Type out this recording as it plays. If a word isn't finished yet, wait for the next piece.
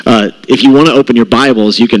if you want to open your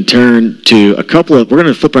Bibles, you can turn to we're going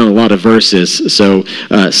to flip around a lot of verses. So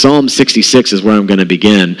Psalm 66 is where I'm going to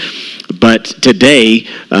begin. But today,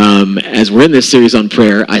 as we're in this series on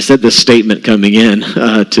prayer, I said this statement coming in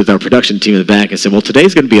to our production team in the back. I said, well,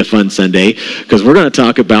 today's going to be a fun Sunday because we're going to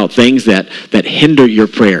talk about things that hinder your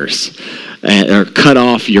prayers. Or cut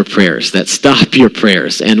off your prayers, that stop your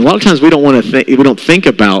prayers. And a lot of times we don't think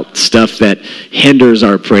about stuff that hinders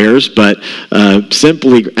our prayers, but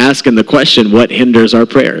simply asking the question, what hinders our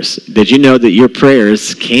prayers? Did you know that your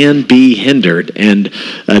prayers can be hindered? And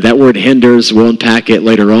that word hinders, we'll unpack it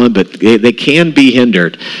later on, but they can be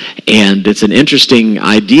hindered. And it's an interesting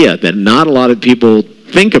idea that not a lot of people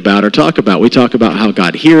think about or talk about. We talk about how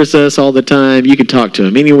God hears us all the time. You can talk to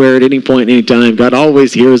him anywhere, at any point, any time. God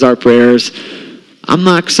always hears our prayers. I'm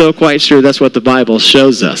not so quite sure that's what the Bible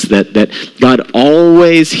shows us, that God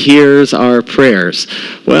always hears our prayers.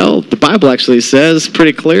 Well, the Bible actually says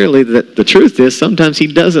pretty clearly that the truth is sometimes he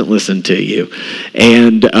doesn't listen to you.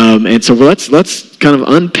 And so let's kind of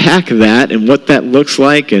unpack that and what that looks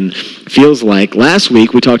like and feels like. Last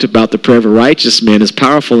week, we talked about the prayer of a righteous man is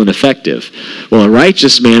powerful and effective. Well, a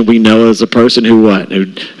righteous man we know is a person who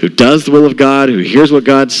does the will of God, who hears what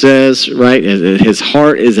God says, right? His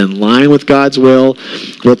heart is in line with God's will.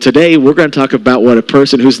 Well, today, we're going to talk about what a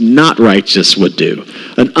person who's not righteous would do,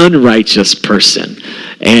 an unrighteous person,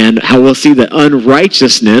 and how we'll see that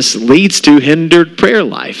unrighteousness leads to hindered prayer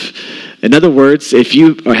life. In other words, if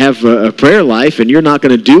you have a prayer life and you're not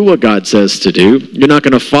going to do what God says to do, you're not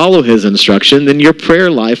going to follow his instruction, then your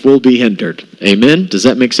prayer life will be hindered. Amen? Does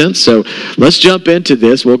that make sense? So let's jump into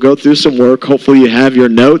this. We'll go through some work. Hopefully you have your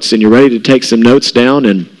notes and you're ready to take some notes down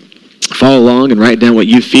and follow along and write down what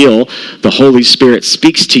you feel the Holy Spirit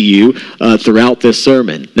speaks to you throughout this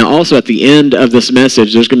sermon. Now, also at the end of this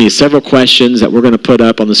message, there's going to be several questions that we're going to put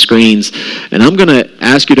up on the screens, and I'm going to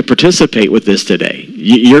ask you to participate with this today.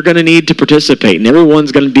 You're going to need to participate, and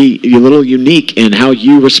everyone's going to be a little unique in how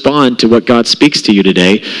you respond to what God speaks to you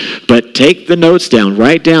today. But take the notes down.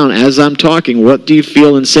 Write down as I'm talking, what do you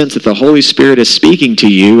feel and sense that the Holy Spirit is speaking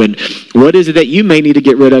to you, and what is it that you may need to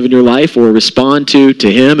get rid of in your life or respond to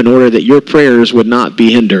him in order that your prayers would not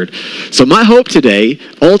be hindered. So my hope today,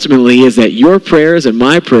 ultimately, is that your prayers and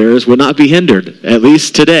my prayers would not be hindered, at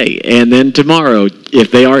least today. And then tomorrow, if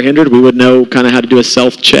they are hindered, we would know kind of how to do a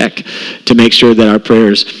self-check to make sure that our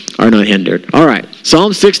prayers are not hindered. All right,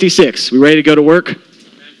 Psalm 66. We ready to go to work?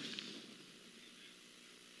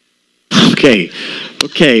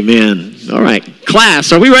 Okay, man. All right.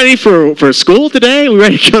 Class, are we ready for school today? Are we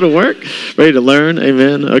ready to go to work? Ready to learn?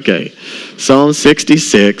 Amen? Okay. Psalm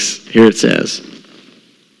 66, here it says.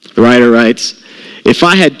 The writer writes, if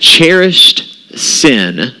I had cherished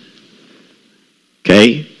sin,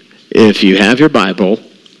 okay, if you have your Bible,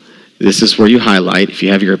 this is where you highlight. If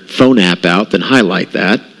you have your phone app out, then highlight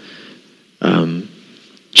that.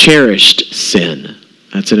 Cherished sin.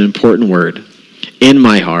 That's an important word. In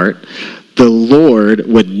my heart, the Lord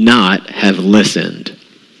would not have listened.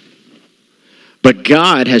 But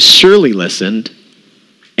God has surely listened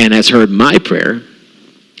and has heard my prayer.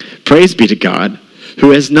 Praise be to God,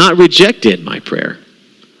 who has not rejected my prayer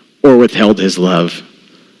or withheld his love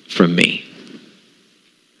from me.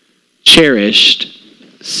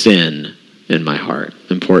 Cherished sin in my heart.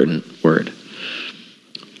 Important word.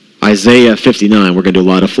 Isaiah 59, we're going to do a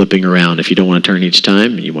lot of flipping around. If you don't want to turn each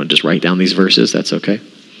time, you want to just write down these verses, that's okay.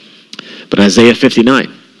 But Isaiah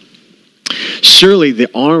 59. Surely the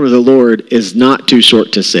arm of the Lord is not too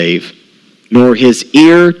short to save, nor his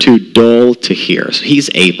ear too dull to hear. So he's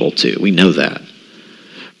able to, we know that.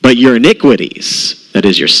 But your iniquities, that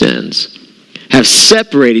is your sins, have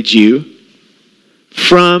separated you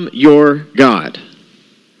from your God.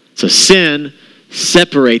 So sin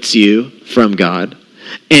separates you from God.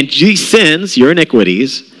 And these sins, your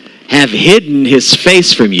iniquities, have hidden his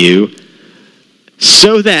face from you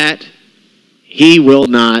so that he will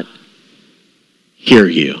not hear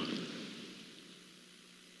you.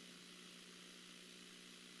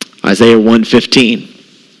 Isaiah 1:15.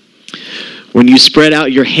 When you spread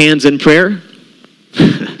out your hands in prayer,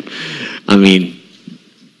 I mean,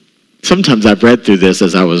 sometimes I've read through this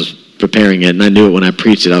as I was preparing it, and I knew it when I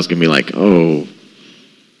preached it. I was going to be like, oh,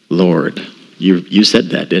 Lord, you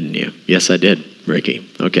said that, didn't you? Yes, I did, Ricky.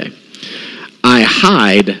 Okay. I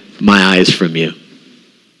hide my eyes from you.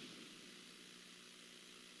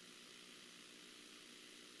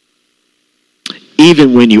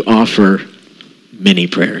 Even when you offer many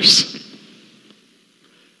prayers.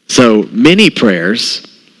 So many prayers,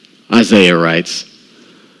 Isaiah writes,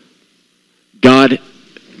 God,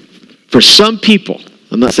 for some people,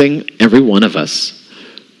 I'm not saying every one of us,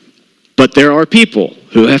 but there are people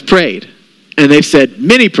who have prayed. And they've said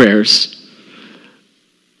many prayers.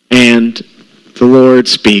 And the Lord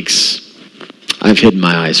speaks, I've hidden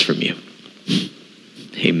my eyes from you.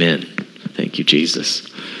 Amen. Thank you, Jesus.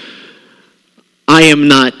 I am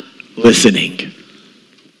not listening.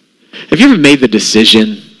 Have you ever made the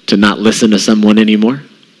decision to not listen to someone anymore?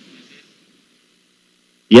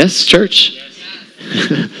 Yes, church?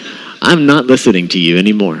 Yes. I'm not listening to you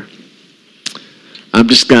anymore. I'm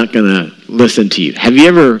just not going to listen to you. Have you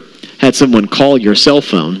ever had someone call your cell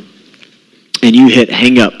phone and you hit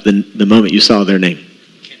hang up the moment you saw their name?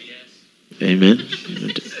 Yes. Amen.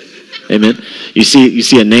 Amen. You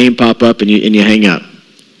see a name pop up and you hang up,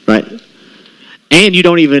 right? And you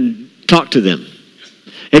don't even talk to them.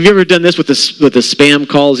 Have you ever done this with the spam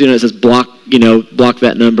calls? It says block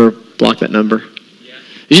that number, block that number. Yeah.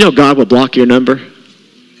 Did you know God will block your number?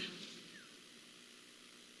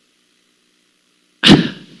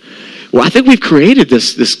 Well, I think we've created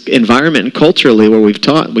this environment culturally where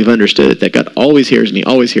we've understood that God always hears me,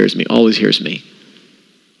 always hears me, always hears me.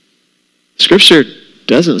 Scripture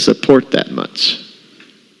doesn't support that much.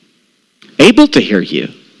 Able to hear you,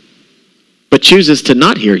 but chooses to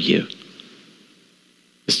not hear you.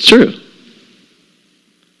 It's true.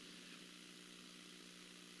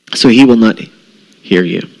 So he will not hear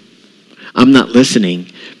you. I'm not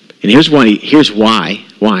listening. And here's why.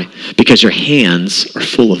 Why? Because your hands are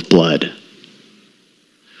full of blood.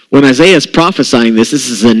 When Isaiah is prophesying this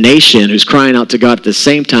is a nation who's crying out to God at the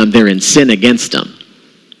same time they're in sin against him.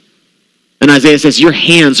 And Isaiah says, your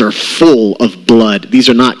hands are full of blood. These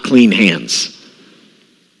are not clean hands.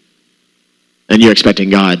 And you're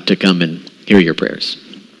expecting God to come and hear your prayers.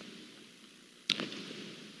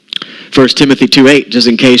 1 Timothy 2:8, just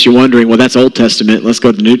in case you're wondering, well, that's Old Testament. Let's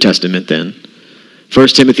go to the New Testament then. 1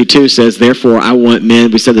 Timothy 2 says, therefore, I want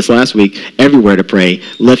men, we said this last week, everywhere to pray,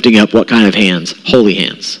 lifting up what kind of hands? Holy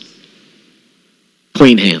hands.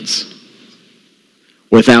 Clean hands.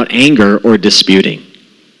 Without anger or disputing.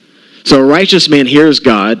 So a righteous man hears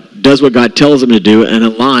God, does what God tells him to do, and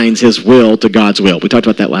aligns his will to God's will. We talked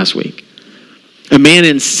about that last week. A man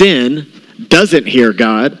in sin doesn't hear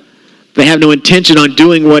God. They have no intention on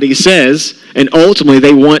doing what he says, and ultimately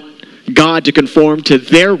they want God to conform to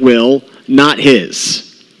their will, not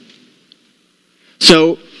his.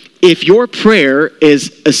 So if your prayer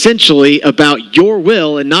is essentially about your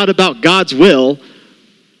will and not about God's will,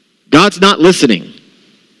 God's not listening.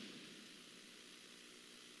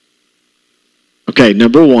 Okay,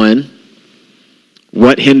 number one,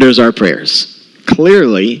 what hinders our prayers?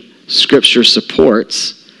 Clearly, Scripture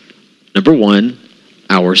supports, number one,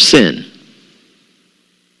 our sin.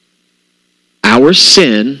 Our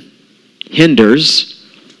sin hinders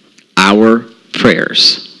our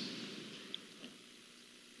prayers.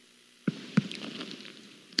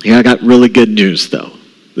 Yeah, I got really good news, though.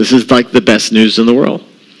 This is like the best news in the world.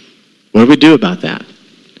 What do we do about that?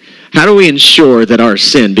 How do we ensure that our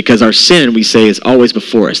sin, because our sin, we say, is always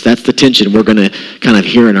before us. That's the tension we're going to kind of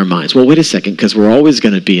hear in our minds. Well, wait a second, because we're always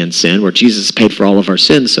going to be in sin, where Jesus paid for all of our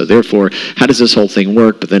sins. So therefore, how does this whole thing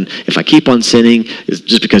work? But then if I keep on sinning, is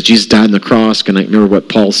just because Jesus died on the cross, can I remember what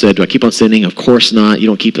Paul said? Do I keep on sinning? Of course not. You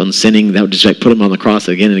don't keep on sinning. That would just like put him on the cross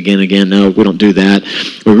again and again and again. No, we don't do that.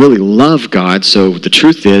 We really love God. So the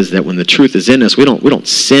truth is that when the truth is in us, we don't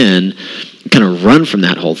sin. We kind of run from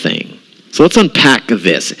that whole thing. So let's unpack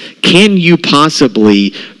this. Can you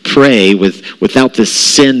possibly pray without this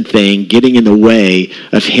sin thing getting in the way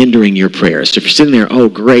of hindering your prayers? So if you're sitting there, oh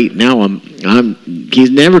great, now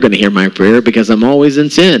he's never going to hear my prayer because I'm always in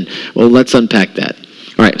sin. Well, let's unpack that.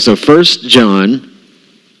 All right, so 1 John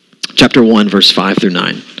chapter 1, verse 5 through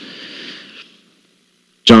 9.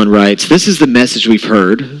 John writes, this is the message we've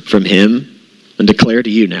heard from him and declare to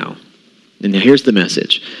you now. And here's the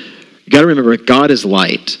message. You got to remember, God is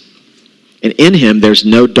light. And in him, there's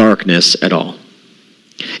no darkness at all.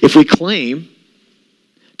 If we claim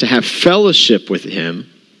to have fellowship with him,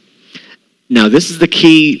 now this is the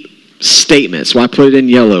key statement, so I put it in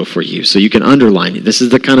yellow for you so you can underline it. This is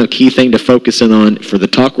the kind of key thing to focus in on for the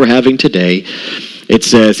talk we're having today. It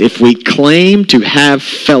says, if we claim to have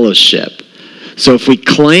fellowship, so if we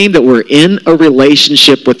claim that we're in a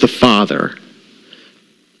relationship with the Father,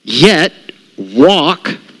 yet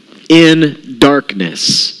walk in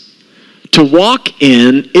darkness. To walk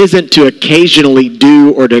in isn't to occasionally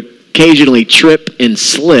do or to occasionally trip and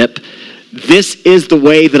slip. This is the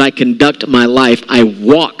way that I conduct my life. I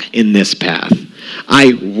walk in this path.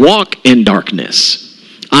 I walk in darkness.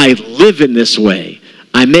 I live in this way.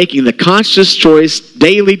 I'm making the conscious choice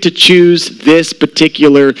daily to choose this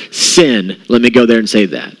particular sin. Let me go there and say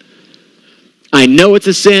that. I know it's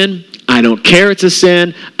a sin. I don't care it's a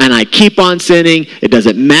sin, and I keep on sinning. It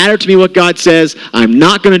doesn't matter to me what God says. I'm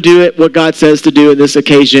not going to do it what God says to do in this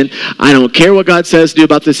occasion. I don't care what God says to do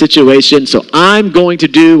about this situation, so I'm going to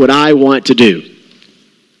do what I want to do.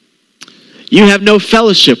 You have no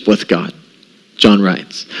fellowship with God, John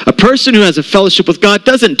writes. A person who has a fellowship with God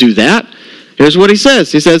doesn't do that. Here's what he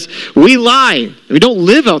says. He says, we lie. We don't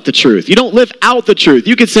live out the truth. You don't live out the truth.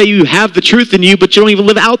 You could say you have the truth in you, but you don't even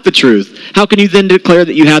live out the truth. How can you then declare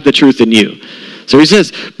that you have the truth in you? So he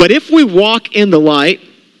says, but if we walk in the light,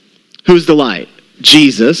 who's the light?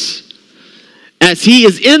 Jesus. As he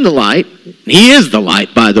is in the light, he is the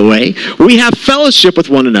light, by the way, we have fellowship with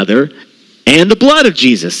one another, and the blood of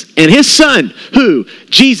Jesus and his son, who?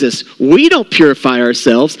 Jesus. We don't purify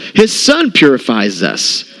ourselves. His son purifies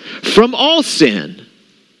us from all sin.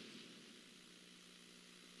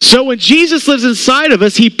 So when Jesus lives inside of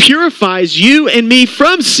us, he purifies you and me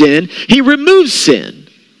from sin. He removes sin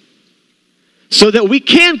so that we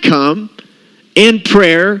can come in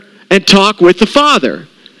prayer and talk with the Father,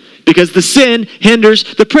 because the sin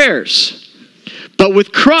hinders the prayers. But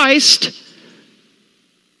with Christ,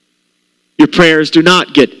 your prayers do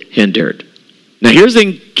not get hindered. Now here's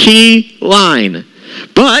the key line.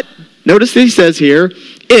 But notice that he says here,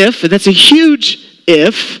 if, and that's a huge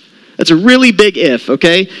if, that's a really big if,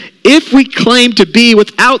 okay? If we claim to be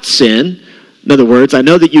without sin, in other words, I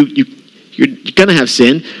know that you're going to have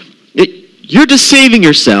sin. You're deceiving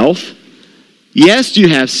yourself. Yes, you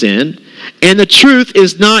have sin, and the truth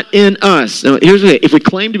is not in us. Now, here's the thing. If we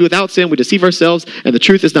claim to be without sin, we deceive ourselves, and the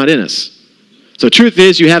truth is not in us. So the truth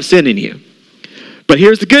is you have sin in you. But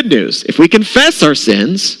here's the good news. If we confess our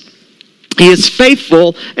sins, he is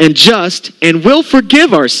faithful and just and will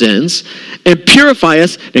forgive our sins and purify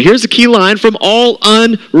us. Now here's the key line, from all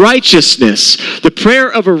unrighteousness. The prayer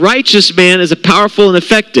of a righteous man is powerful and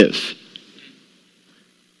effective.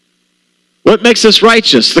 What makes us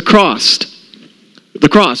righteous? The cross. The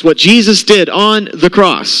cross. What Jesus did on the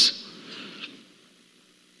cross.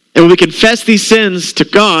 And when we confess these sins to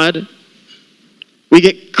God, we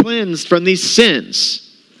get cleansed from these sins.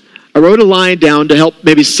 I wrote a line down to help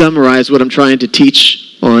maybe summarize what I'm trying to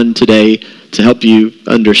teach on today to help you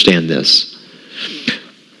understand this.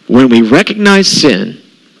 When we recognize sin,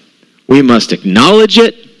 we must acknowledge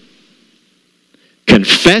it,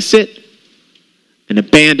 confess it, and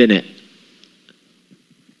abandon it.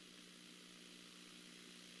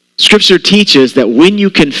 Scripture teaches that when you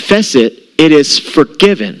confess it, it is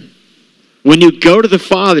forgiven. When you go to the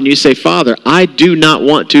Father and you say, Father, I do not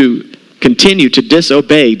want to continue to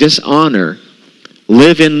disobey, dishonor,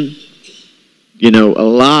 live in, a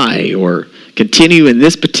lie, or continue in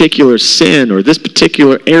this particular sin or this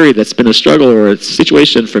particular area that's been a struggle or a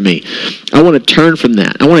situation for me. I want to turn from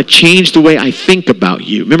that. I want to change the way I think about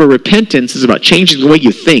you. Remember, repentance is about changing the way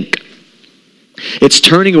you think. It's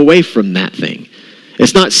turning away from that thing.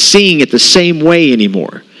 It's not seeing it the same way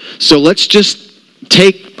anymore. So let's just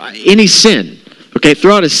take any sin. Okay,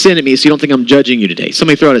 throw out a sin at me so you don't think I'm judging you today.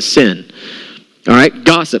 Somebody throw out a sin. All right,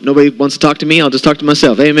 gossip. Nobody wants to talk to me. I'll just talk to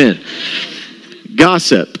myself. Amen.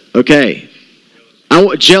 Gossip. Okay.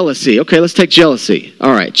 Jealousy. Okay, let's take jealousy.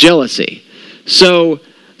 All right, jealousy. So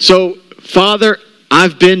Father,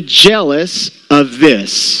 I've been jealous of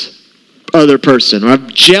this other person, or I'm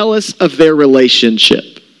jealous of their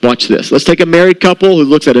relationship. Watch this. Let's take a married couple who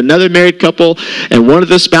looks at another married couple, and one of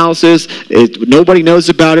the spouses, nobody knows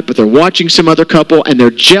about it, but they're watching some other couple, and they're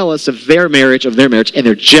jealous of their marriage, and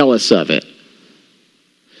they're jealous of it.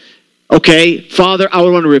 Okay, Father, I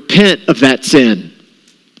would want to repent of that sin.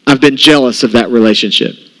 I've been jealous of that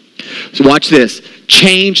relationship. So watch this.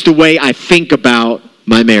 Change the way I think about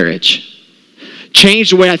my marriage. Change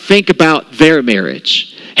the way I think about their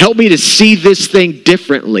marriage. Help me to see this thing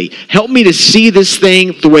differently. Help me to see this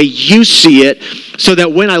thing the way you see it, so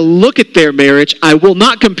that when I look at their marriage, I will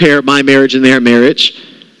not compare my marriage and their marriage,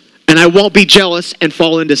 and I won't be jealous and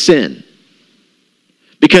fall into sin.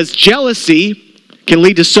 Because jealousy can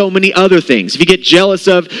lead to so many other things. If you get jealous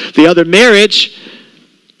of the other marriage,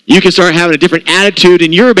 you can start having a different attitude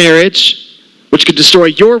in your marriage, which could destroy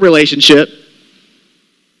your relationship.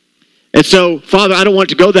 And so, Father, I don't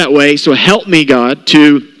want it to go that way, so help me, God,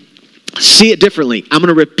 to see it differently. I'm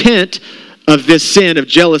going to repent of this sin of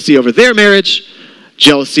jealousy over their marriage,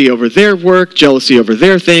 jealousy over their work, jealousy over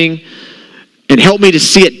their thing, and help me to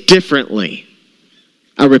see it differently.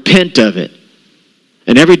 I repent of it.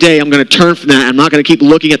 And every day I'm going to turn from that. I'm not going to keep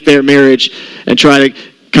looking at their marriage and try to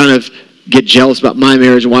kind of get jealous about my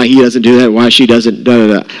marriage and why he doesn't do that, why she doesn't,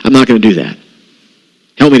 I'm not going to do that.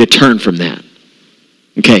 Help me to turn from that.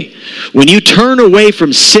 Okay, when you turn away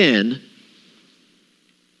from sin,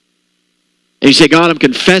 and you say, God, I'm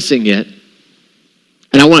confessing it,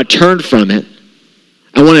 and I want to turn from it,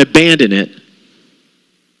 I want to abandon it,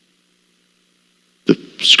 the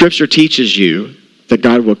scripture teaches you that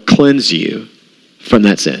God will cleanse you from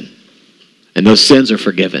that sin. And those sins are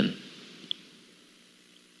forgiven.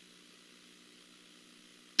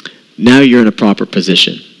 Now you're in a proper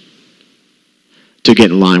position to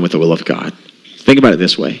get in line with the will of God. Think about it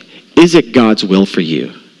this way. Is it God's will for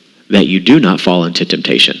you that you do not fall into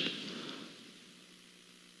temptation?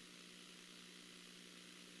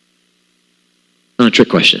 Not a trick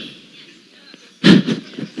question.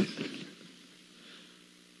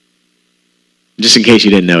 Just in case you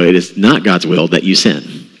didn't know, it is not God's will that you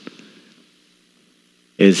sin.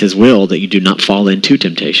 It is his will that you do not fall into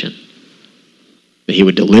temptation, that he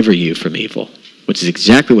would deliver you from evil, which is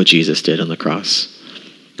exactly what Jesus did on the cross.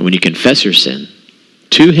 And when you confess your sin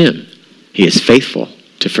to him, he is faithful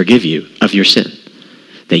to forgive you of your sin,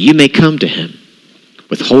 that you may come to him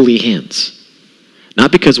with holy hands,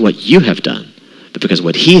 not because of what you have done, but because of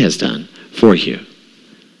what he has done for you.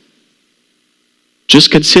 Just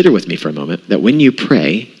consider with me for a moment that when you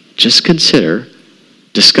pray, just consider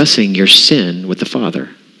discussing your sin with the Father.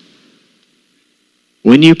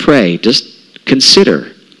 When you pray, just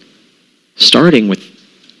consider starting with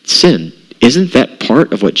sin. Isn't that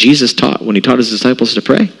part of what Jesus taught when he taught his disciples to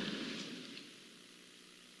pray?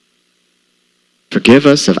 Forgive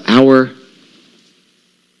us of our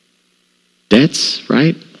debts,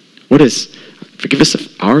 right? Forgive us of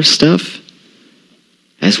our stuff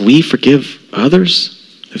as we forgive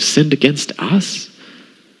others who've sinned against us,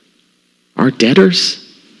 our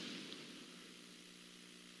debtors.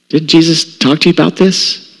 Didn't Jesus talk to you about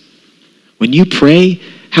this? When you pray,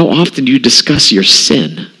 how often do you discuss your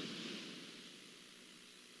sin?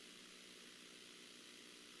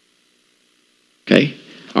 Okay?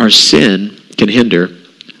 Our sin can hinder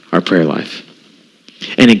our prayer life.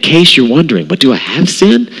 And in case you're wondering, but do I have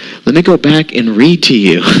sin? Let me go back and read to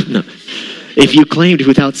you. No. If you claimed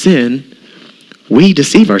without sin, we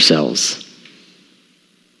deceive ourselves.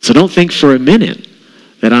 So don't think for a minute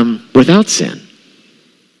that I'm without sin.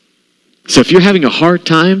 So if you're having a hard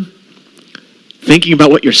time thinking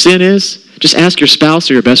about what your sin is, just ask your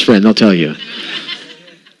spouse or your best friend. They'll tell you.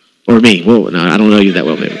 Or me. Well, no, I don't know you that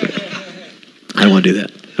well, maybe. But I don't want to do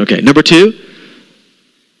that. Okay, number 2,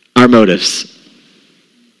 our motives.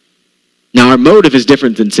 Now, our motive is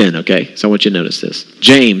different than sin, okay? So I want you to notice this.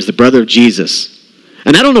 James, the brother of Jesus.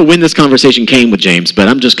 And I don't know when this conversation came with James, but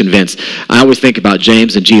I'm just convinced. I always think about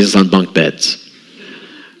James and Jesus on bunk beds.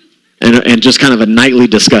 And just kind of a nightly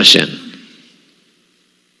discussion.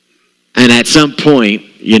 And at some point,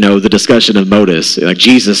 the discussion of motives, like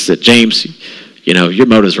Jesus said, James, your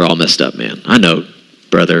motives are all messed up, man. I know,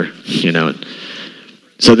 brother,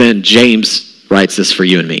 So then James writes this for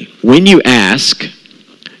you and me. When you ask,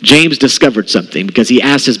 James discovered something because he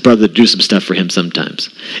asked his brother to do some stuff for him sometimes.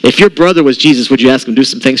 If your brother was Jesus, would you ask him to do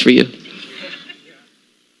some things for you?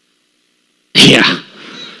 Yeah.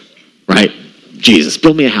 Right? Jesus,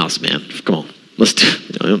 build me a house, man. Come on. Let's do it.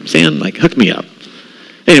 You know what I'm saying? Like, hook me up.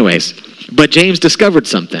 Anyways, but James discovered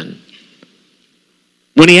something.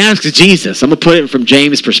 When he asks Jesus, I'm going to put it from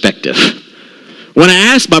James' perspective. When I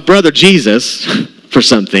asked my brother Jesus for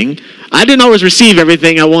something, I didn't always receive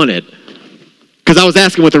everything I wanted because I was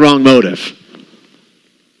asking with the wrong motive.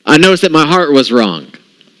 I noticed that my heart was wrong.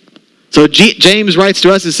 So James writes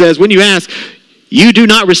to us and says, when you ask, you do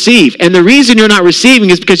not receive. And the reason you're not receiving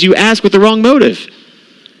is because you ask with the wrong motive.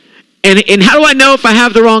 And how do I know if I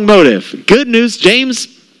have the wrong motive? Good news,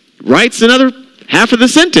 James writes another half of the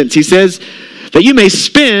sentence. He says that you may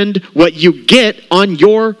spend what you get on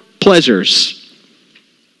your pleasures.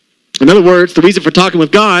 In other words, the reason for talking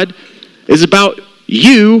with God is about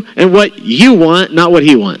you and what you want, not what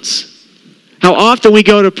he wants. How often we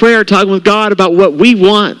go to prayer talking with God about what we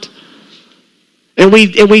want. And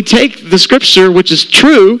we take the scripture, which is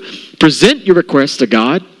true, present your requests to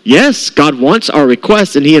God. Yes, God wants our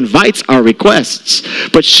requests and he invites our requests.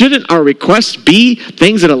 But shouldn't our requests be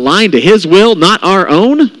things that align to his will, not our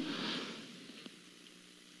own?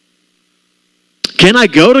 Can I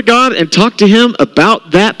go to God and talk to him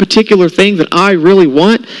about that particular thing that I really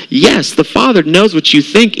want? Yes, the Father knows what you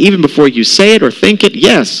think even before you say it or think it.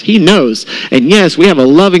 Yes, he knows. And yes, we have a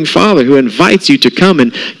loving Father who invites you to come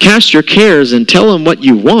and cast your cares and tell him what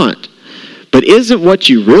you want. But isn't what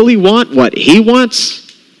you really want what he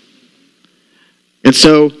wants? And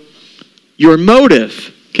so your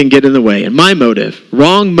motive can get in the way. And my motive,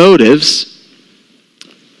 wrong motives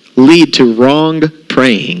lead to wrong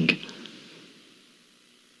praying.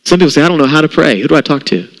 Some people say, I don't know how to pray. Who do I talk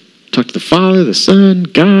to? Talk to the Father, the Son,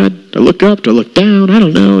 God. Do I look up? Do I look down? I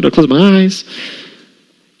don't know. Do I close my eyes?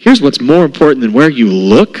 Here's what's more important than where you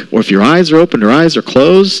look, or if your eyes are open or eyes are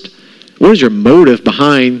closed. What is your motive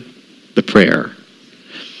behind the prayer?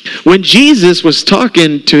 When Jesus was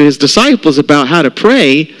talking to his disciples about how to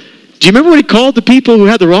pray, do you remember what he called the people who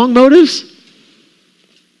had the wrong motives?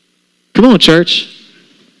 Come on, church.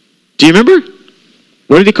 Do you remember?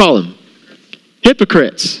 What did he call them?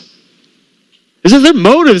 Hypocrites. He says their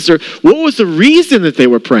motives are, what was the reason that they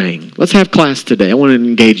were praying? Let's have class today. I want to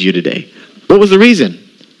engage you today. What was the reason?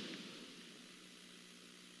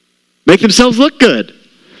 Make themselves look good.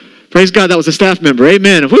 Praise God, that was a staff member.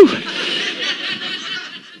 Amen. Woo.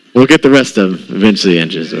 We'll get the rest of them eventually,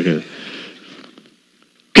 Andrews. Okay.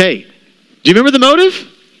 Do you remember the motive?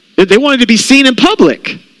 They wanted to be seen in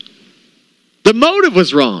public. The motive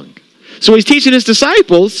was wrong. So he's teaching his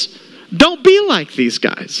disciples, don't be like these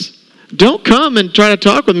guys. Don't come and try to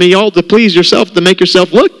talk with me all to please yourself, to make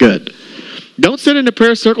yourself look good. Don't sit in a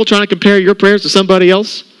prayer circle trying to compare your prayers to somebody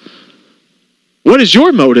else. What is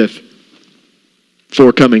your motive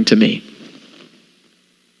for coming to me?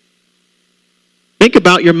 Think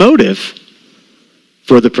about your motive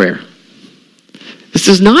for the prayer. This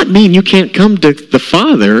does not mean you can't come to the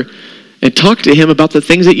Father and talk to him about the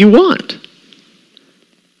things that you want.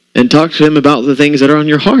 And talk to him about the things that are on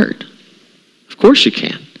your heart. Of course you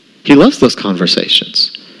can. He loves those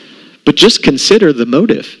conversations. But just consider the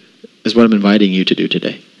motive is what I'm inviting you to do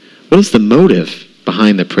today. What is the motive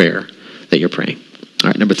behind the prayer that you're praying? All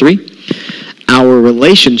right, number 3, our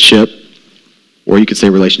relationship, or you could say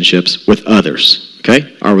relationships with others,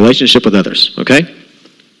 okay? Our relationship with others, okay?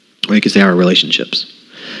 Or you could say our relationships.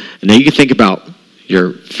 And now you can think about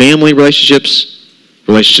your family relationships,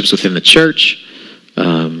 relationships within the church,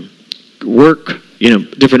 work,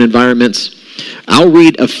 different environments. I'll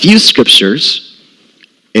read a few scriptures,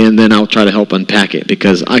 and then I'll try to help unpack it,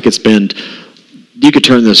 because you could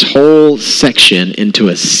turn this whole section into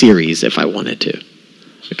a series if I wanted to.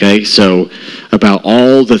 Okay, so about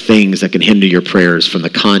all the things that can hinder your prayers from the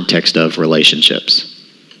context of relationships.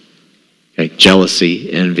 Okay,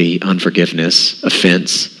 jealousy, envy, unforgiveness,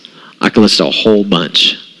 offense. I can list a whole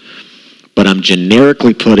bunch, but I'm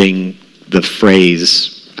generically putting the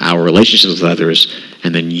phrase, our relationships with others,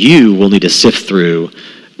 and then you will need to sift through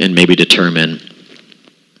and maybe determine,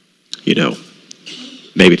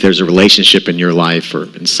 maybe if there's a relationship in your life or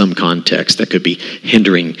in some context that could be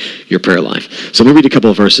hindering your prayer life. So let me read a couple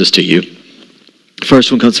of verses to you.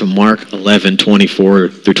 First one comes from Mark 11:24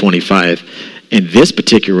 through 25. And this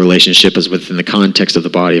particular relationship is within the context of the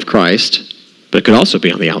body of Christ, but it could also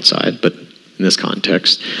be on the outside, but in this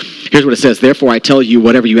context. Here's what it says. Therefore, I tell you,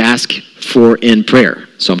 whatever you ask for in prayer.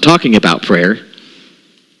 So I'm talking about prayer.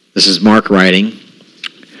 This is Mark writing.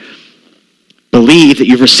 Believe that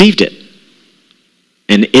you've received it,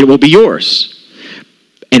 and it will be yours.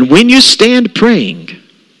 And when you stand praying,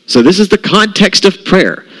 so this is the context of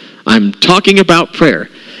prayer. I'm talking about prayer.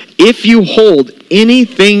 If you hold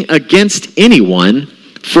anything against anyone,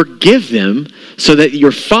 forgive them, so that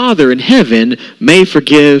your Father in heaven may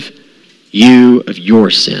forgive you of your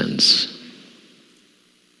sins.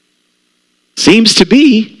 Seems to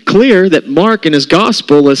be clear that Mark in his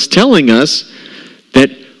gospel is telling us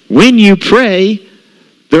that when you pray,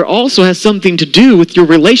 there also has something to do with your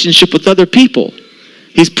relationship with other people.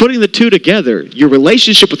 He's putting the two together. Your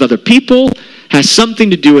relationship with other people has something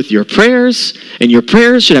to do with your prayers, and your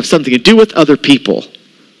prayers should have something to do with other people.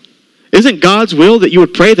 Isn't God's will that you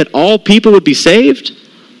would pray that all people would be saved?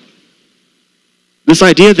 This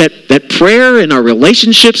idea that prayer and our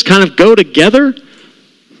relationships kind of go together?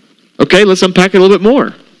 Okay, let's unpack it a little bit more.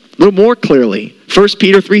 A little more clearly. 1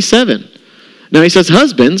 Peter 3:7. Now he says,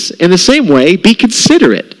 husbands, in the same way, be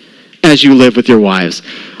considerate as you live with your wives.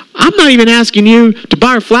 I'm not even asking you to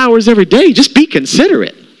buy her flowers every day. Just be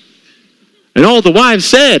considerate. And all the wives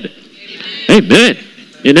said, Amen.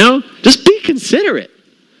 Just be considerate.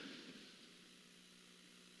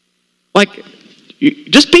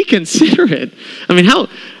 Just be considerate. I mean, how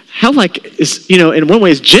in one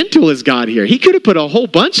way, as gentle as God here. He could have put a whole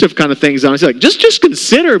bunch of kind of things on. He's like, just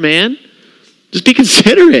consider, man. Just be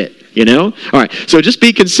considerate, All right, so just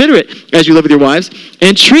be considerate as you live with your wives,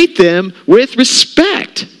 and treat them with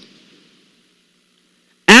respect.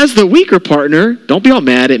 As the weaker partner, don't be all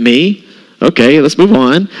mad at me. Okay, let's move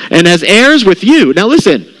on. And as heirs with you. Now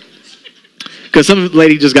listen, because some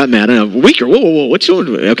lady just got mad. I know, weaker, whoa, what's your...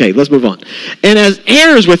 Okay, let's move on. And as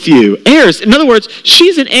heirs with you. Heirs, in other words,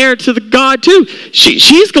 she's an heir to the God too.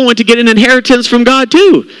 She's going to get an inheritance from God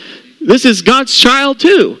too. This is God's child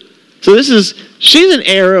too. So she's an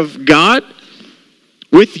heir of God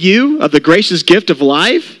with you, of the gracious gift of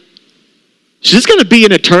life. So this is going to be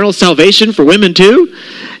an eternal salvation for women too,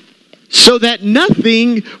 so that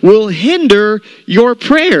nothing will hinder your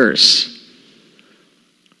prayers.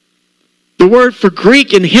 The word for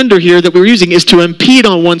Greek in hinder here that we're using is to impede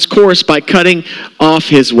on one's course by cutting off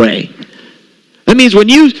his way. That means when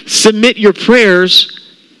you submit your prayers,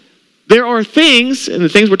 there are things, and the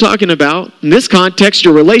things we're talking about, in this context,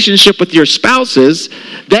 your relationship with your spouses,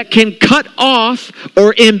 that can cut off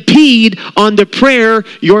or impede on the prayer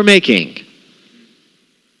you're making.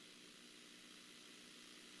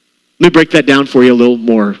 Let me break that down for you a little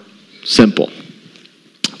more simple.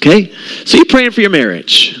 Okay? So you're praying for your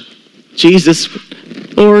marriage. Jesus,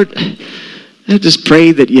 Lord, I just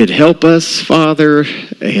pray that you'd help us, Father.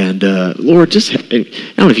 And Lord, I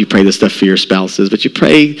don't know if you pray this stuff for your spouses, but you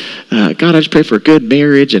pray, God, I just pray for a good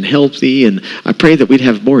marriage and healthy. And I pray that we'd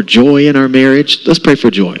have more joy in our marriage. Let's pray for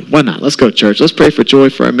joy. Why not? Let's go to church. Let's pray for joy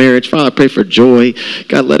for our marriage. Father, I pray for joy.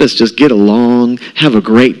 God, let us just get along, have a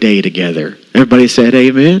great day together. Everybody said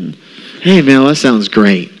amen? Amen. That sounds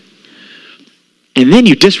great. And then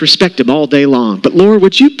you disrespect him all day long. But Lord,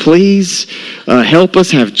 would you please help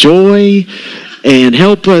us have joy and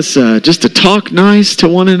help us just to talk nice to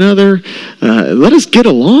one another. Let us get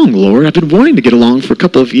along, Lord. I've been wanting to get along for a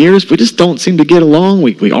couple of years. We just don't seem to get along.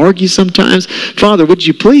 We argue sometimes. Father, would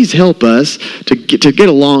you please help us to get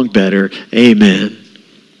along better? Amen.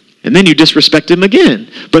 And then you disrespect him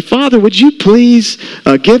again. But Father, would you please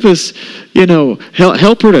give us,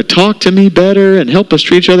 help her to talk to me better and help us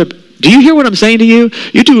treat each other. Do you hear what I'm saying to you?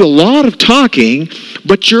 You do a lot of talking,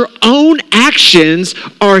 but your own actions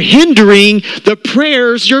are hindering the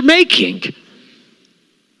prayers you're making.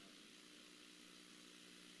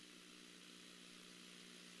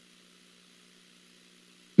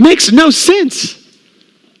 Makes no sense.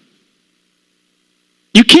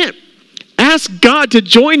 You can't ask God to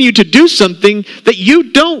join you to do something that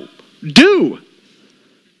you don't do.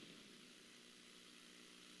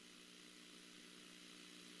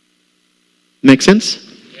 Make sense?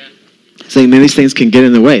 Yeah. Saying many these things can get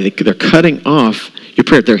in the way. They're cutting off your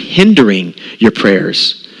prayer. They're hindering your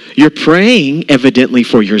prayers. You're praying evidently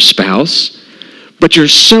for your spouse, but you're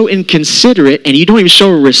so inconsiderate and you don't even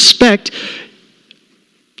show respect.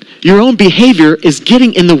 Your own behavior is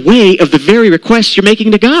getting in the way of the very request you're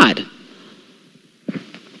making to God.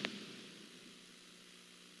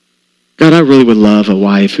 God, I really would love a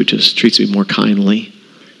wife who just treats me more kindly.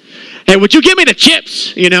 Hey, would you give me the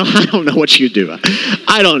chips? I don't know what you do.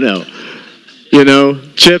 I don't know.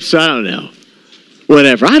 Chips, I don't know.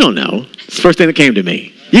 Whatever, I don't know. It's the first thing that came to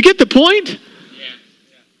me. You get the point?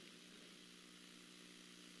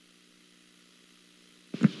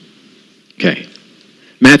 Yeah. Okay.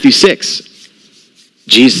 Matthew 6.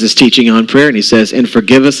 Jesus is teaching on prayer, and he says, and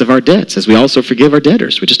forgive us of our debts, as we also forgive our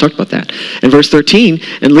debtors. We just talked about that. In verse 13,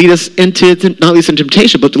 and lead us not lead us into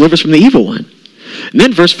temptation, but deliver us from the evil one. And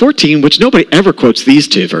then verse 14, which nobody ever quotes these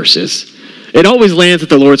two verses. It always lands at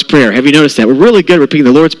the Lord's Prayer. Have you noticed that? We're really good at repeating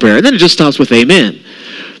the Lord's Prayer, and then it just stops with amen.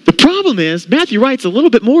 The problem is, Matthew writes a little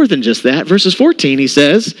bit more than just that. Verses 14, he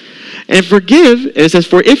says, and it says,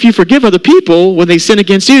 for if you forgive other people when they sin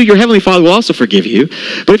against you, your heavenly Father will also forgive you.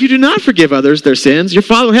 But if you do not forgive others their sins, your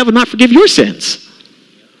Father in heaven will not forgive your sins.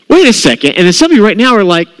 Wait a second. And then some of you right now are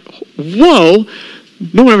like, whoa,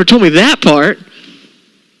 no one ever told me that part.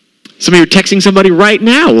 Some of you are texting somebody right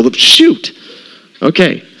now. Well, shoot.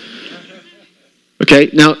 Okay,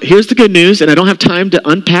 now here's the good news, and I don't have time to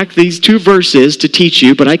unpack these two verses to teach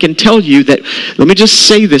you, but I can tell you that, let me just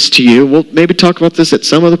say this to you. We'll maybe talk about this at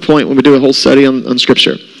some other point when we do a whole study on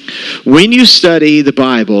Scripture. When you study the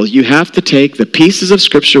Bible, you have to take the pieces of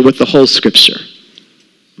Scripture with the whole Scripture.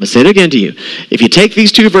 I'm going to say it again to you. If you take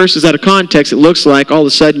these two verses out of context, it looks like all of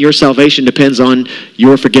a sudden your salvation depends on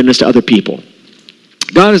your forgiveness to other people.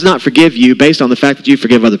 God does not forgive you based on the fact that you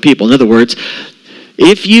forgive other people. In other words,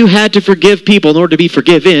 if you had to forgive people in order to be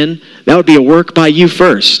forgiven, that would be a work by you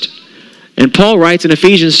first. And Paul writes in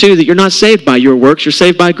Ephesians 2 that you're not saved by your works, you're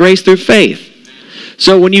saved by grace through faith.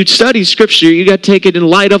 So when you study Scripture, you got to take it in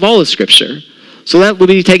light of all of Scripture. So that would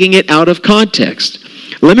be taking it out of context.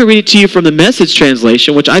 Let me read it to you from the Message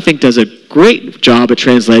translation, which I think does a great job at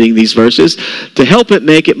translating these verses to help it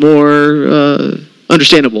make it more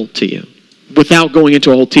understandable to you, without going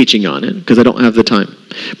into a whole teaching on it, because I don't have the time.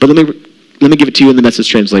 But let me give it to you in the Message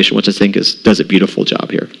translation, which I think does a beautiful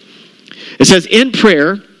job here. It says, in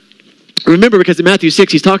prayer, remember, because in Matthew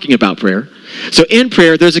 6, he's talking about prayer. So in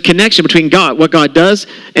prayer, there's a connection between God, what God does,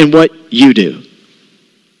 and what you do.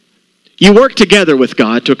 You work together with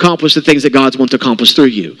God to accomplish the things that God wants to accomplish through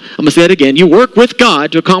you. I'm going to say that again. You work with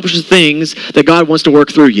God to accomplish the things that God wants to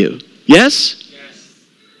work through you. Yes? Yes.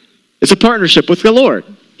 It's a partnership with the Lord.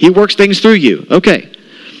 He works things through you. Okay.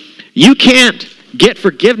 You can't get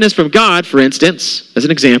forgiveness from God, for instance, as an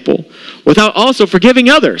example, without also forgiving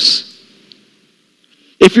others.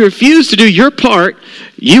 If you refuse to do your part,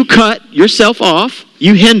 you cut yourself off,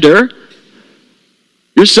 you hinder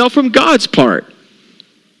yourself from God's part.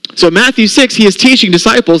 So Matthew 6, he is teaching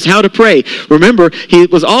disciples how to pray. Remember, he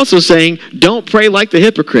was also saying, don't pray like the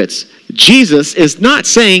hypocrites. Jesus is not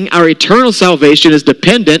saying our eternal salvation is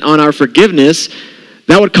dependent on our forgiveness.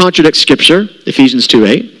 That would contradict Scripture, Ephesians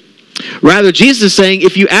 2:8. Rather, Jesus is saying,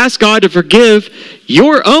 if you ask God to forgive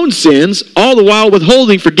your own sins, all the while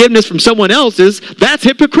withholding forgiveness from someone else's, that's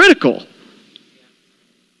hypocritical.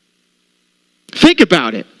 Think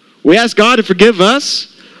about it. We ask God to forgive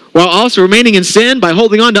us while also remaining in sin by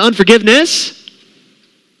holding on to unforgiveness.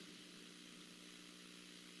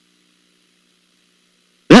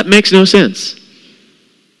 That makes no sense.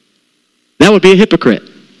 That would be a hypocrite.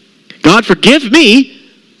 God, forgive me,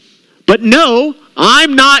 but no,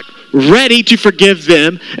 I'm not ready to forgive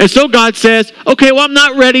them. And so God says, okay, well, I'm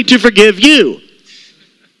not ready to forgive you.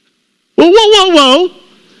 Whoa.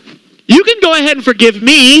 You can go ahead and forgive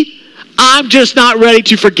me. I'm just not ready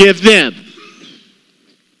to forgive them.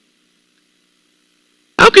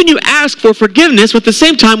 How can you ask for forgiveness at the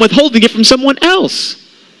same time withholding it from someone else?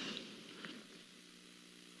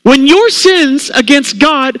 When your sins against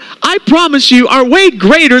God, I promise you, are way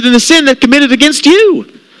greater than the sin that committed against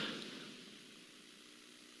you.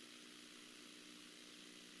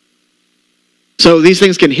 So these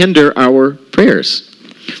things can hinder our prayers.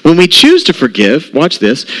 When we choose to forgive, watch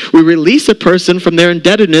this, we release a person from their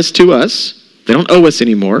indebtedness to us. They don't owe us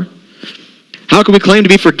anymore. How can we claim to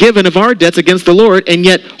be forgiven of our debts against the Lord and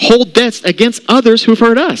yet hold debts against others who've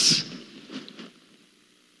hurt us?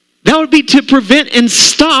 That would be to prevent and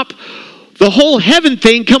stop the whole heaven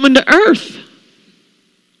thing coming to earth.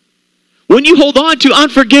 When you hold on to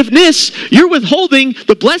unforgiveness, you're withholding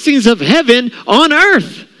the blessings of heaven on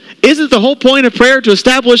earth. Isn't the whole point of prayer to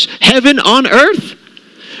establish heaven on earth?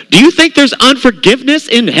 Do you think there's unforgiveness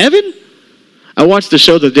in heaven? I watched the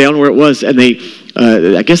show the day on where it was, and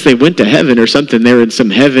I guess they went to heaven or something. They were in some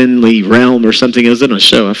heavenly realm or something. It was in a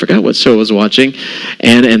show. I forgot what show I was watching.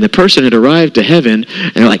 And the person had arrived to heaven,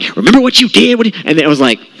 and they're like, remember what you did? And it was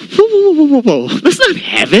like, whoa. That's not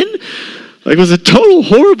heaven. Like, it was a total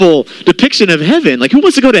horrible depiction of heaven. Like, who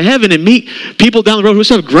wants to go to heaven and meet people down the road who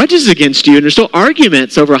still have grudges against you and there's still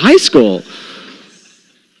arguments over high school?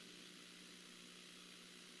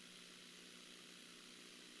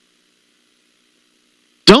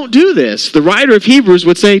 Don't do this. The writer of Hebrews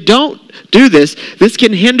would say, don't do this. This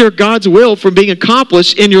can hinder God's will from being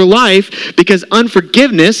accomplished in your life because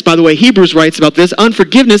unforgiveness, by the way, Hebrews writes about this,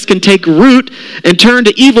 unforgiveness can take root and turn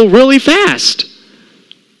to evil really fast.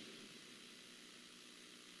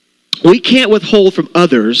 We can't withhold from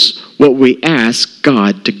others what we ask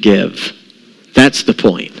God to give. That's the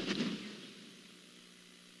point.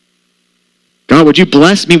 God, would you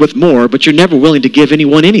bless me with more, but you're never willing to give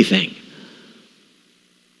anyone anything.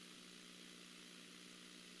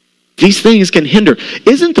 These things can hinder.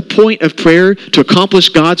 Isn't the point of prayer to accomplish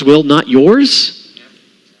God's will, not yours?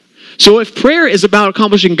 So if prayer is about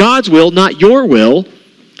accomplishing God's will, not your will,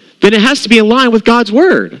 then it has to be in line with God's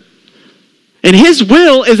word. And his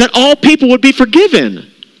will is that all people would be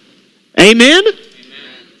forgiven. Amen?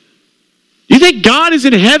 You think God is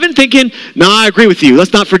in heaven thinking, no, I agree with you.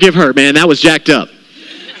 Let's not forgive her, man. That was jacked up.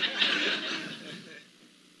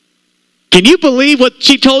 Can you believe what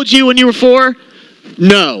she told you when you were 4?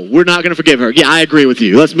 No, we're not going to forgive her. Yeah, I agree with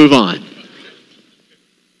you. Let's move on.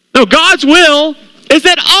 No, God's will is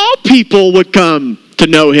that all people would come to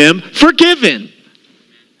know him forgiven.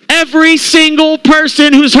 Every single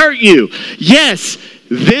person who's hurt you. Yes,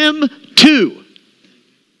 them too.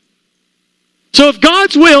 So if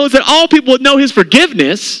God's will is that all people would know his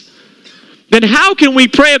forgiveness, then how can we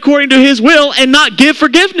pray according to his will and not give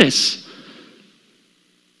forgiveness?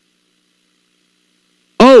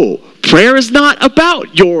 Oh, prayer is not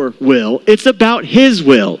about your will. It's about his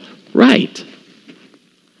will. Right.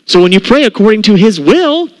 So when you pray according to his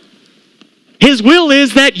will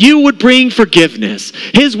is that you would bring forgiveness.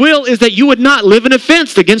 His will is that you would not live in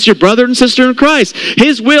offense against your brother and sister in Christ.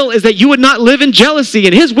 His will is that you would not live in jealousy.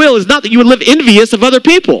 And his will is not that you would live envious of other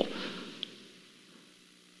people.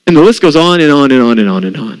 And the list goes on and on and on and on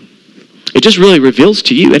and on. It just really reveals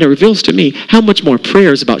to you, and it reveals to me, how much more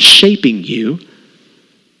prayer is about shaping you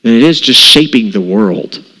than it is just shaping the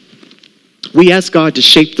world. We ask God to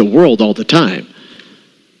shape the world all the time.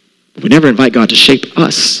 But we never invite God to shape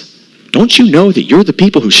us. Don't you know that you're the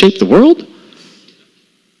people who shape the world?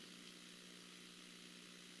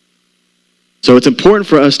 So it's important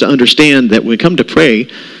for us to understand that when we come to pray,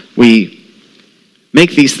 we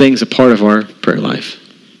make these things a part of our prayer life.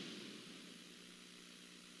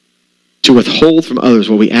 To withhold from others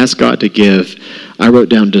what we ask God to give, I wrote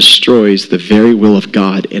down, destroys the very will of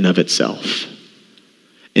God in of itself.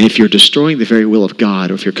 And if you're destroying the very will of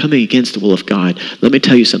God, or if you're coming against the will of God, let me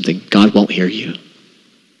tell you something, God won't hear you.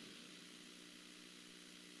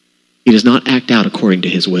 He does not act out according to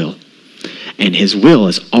his will. And his will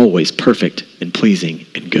is always perfect and pleasing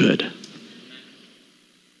and good.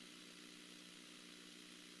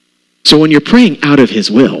 So when you're praying out of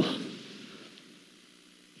his will,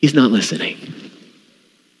 he's not listening.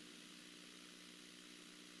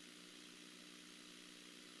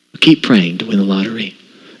 Keep praying to win the lottery.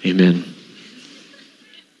 Amen.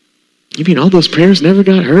 You mean all those prayers never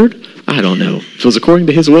got heard? I don't know. If it was according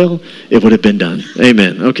to his will, it would have been done.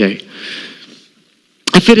 Amen. Okay.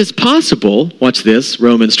 If it is possible, watch this,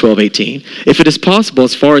 Romans 12:18. If it is possible,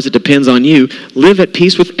 as far as it depends on you, live at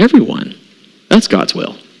peace with everyone. That's God's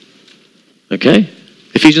will. Okay?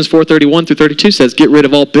 Ephesians 4:31 through 32 says, get rid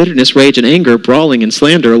of all bitterness, rage, and anger, brawling, and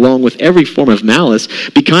slander, along with every form of malice.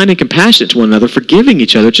 Be kind and compassionate to one another, forgiving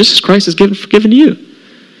each other, just as Christ has forgiven you.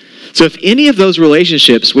 So if any of those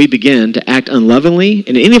relationships we begin to act unlovingly,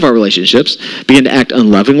 in any of our relationships, begin to act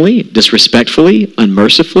unlovingly, disrespectfully,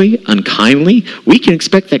 unmercifully, unkindly, we can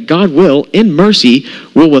expect that God will, in mercy,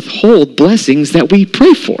 will withhold blessings that we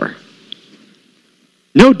pray for.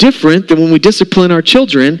 No different than when we discipline our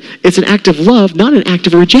children, it's an act of love, not an act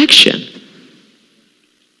of rejection.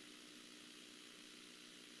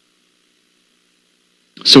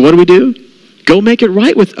 So what do? Go make it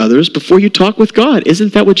right with others before you talk with God.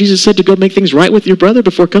 Isn't that what Jesus said, to go make things right with your brother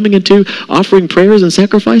before coming into offering prayers and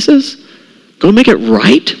sacrifices? Go make it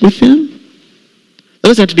right with them. That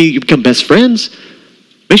doesn't have to be you become best friends.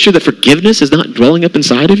 Make sure that forgiveness is not dwelling up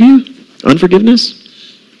inside of you.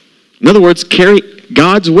 Unforgiveness. In other words, carry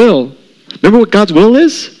God's will. Remember what God's will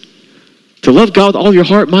is? To love God with all your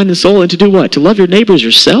heart, mind, and soul, and to do what? To love your neighbor as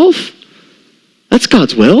yourself? That's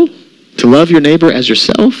God's will. To love your neighbor as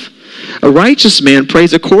yourself. A righteous man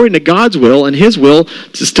prays according to God's will, and his will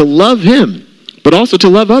is to love him, but also to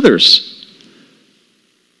love others.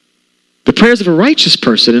 The prayers of a righteous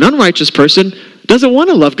person, an unrighteous person, doesn't want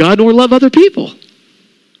to love God nor love other people.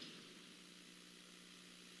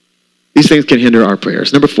 These things can hinder our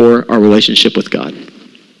prayers. Number 4, our relationship with God.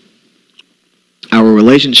 Our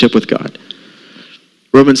relationship with God.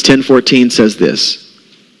 Romans 10:14 says this,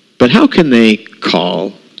 but how can they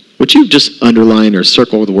call? Would you just underline or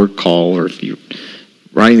circle the word call, or if you're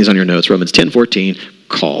writing these on your notes, Romans 10:14,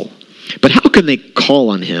 call. But how can they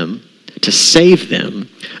call on him to save them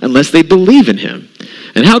unless they believe in him?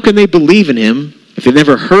 And how can they believe in him if they've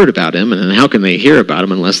never heard about him? And how can they hear about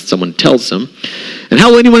him unless someone tells them? And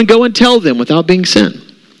how will anyone go and tell them without being sent?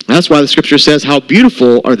 That's why the scripture says, how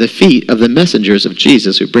beautiful are the feet of the messengers of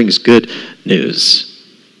Jesus who brings good news.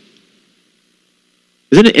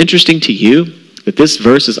 Isn't it interesting to you that this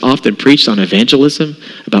verse is often preached on evangelism,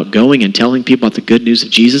 about going and telling people about the good news of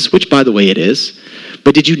Jesus, which, by the way, it is.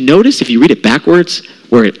 But did you notice, if you read it backwards,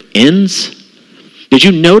 where it ends? Did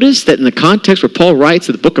you notice that in the context where Paul writes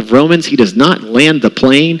in the book of Romans, he does not land the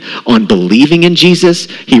plane on believing in Jesus.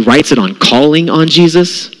 He writes it on calling on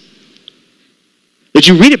Jesus. Did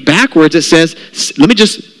you read it backwards? It says, let me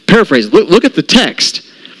just paraphrase. Look at the text.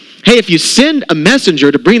 Hey, if you send a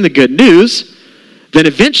messenger to bring the good news, then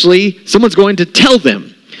eventually someone's going to tell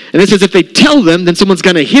them. And it says if they tell them, then someone's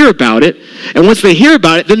going to hear about it. And once they hear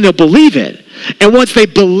about it, then they'll believe it. And once they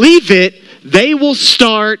believe it, they will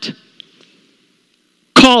start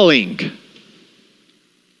calling.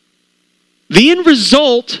 The end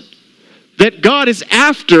result that God is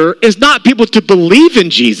after is not people to believe in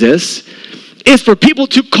Jesus, it's for people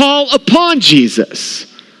to call upon Jesus.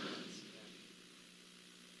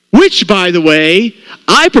 Which, by the way,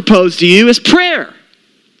 I propose to you is prayer.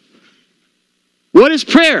 What is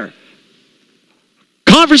prayer?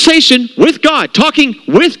 Conversation with God, talking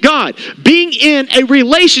with God, being in a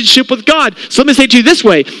relationship with God. So let me say to you this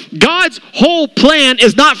way, God's whole plan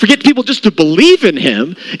is not for get people just to believe in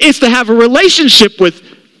him, it's to have a relationship with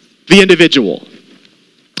the individual.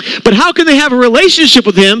 But how can they have a relationship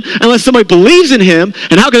with him unless somebody believes in him?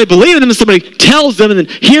 And how can they believe in him if somebody tells them and then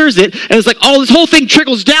hears it? And it's like this whole thing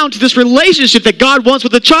trickles down to this relationship that God wants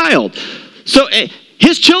with a child. So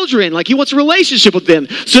his children, he wants a relationship with them.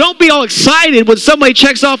 So don't be all excited when somebody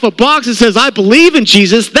checks off a box and says, I believe in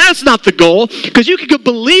Jesus. That's not the goal, because you could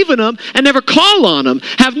believe in him and never call on him,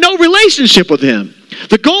 have no relationship with him.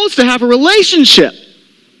 The goal is to have a relationship,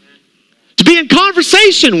 to be in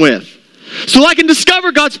conversation with, so I can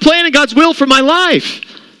discover God's plan and God's will for my life.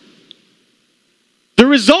 The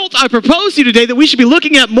result I propose to you today that we should be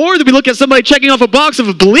looking at more than we look at somebody checking off a box of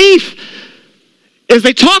a belief is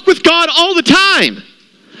they talk with God all the time.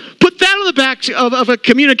 Put that on the back of a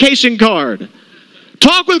communication card.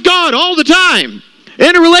 Talk with God all the time.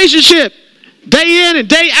 In a relationship, day in and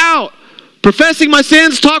day out. Professing my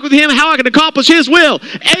sins, talk with him, how I can accomplish his will.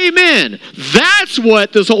 Amen. That's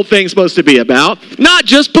what this whole thing's supposed to be about, not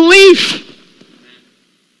just belief.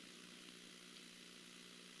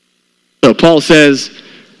 So Paul says,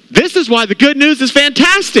 this is why the good news is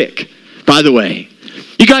fantastic, by the way.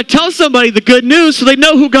 You got to tell somebody the good news so they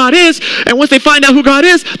know who God is, and once they find out who God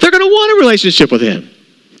is, they're going to want a relationship with him,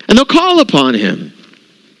 and they'll call upon him.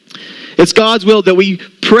 It's God's will that we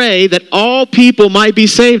pray that all people might be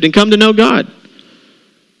saved and come to know God.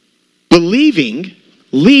 Believing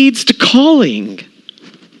leads to calling.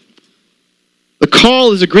 The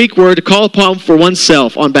call is a Greek word to call upon for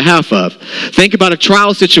oneself, on behalf of. Think about a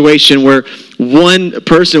trial situation where one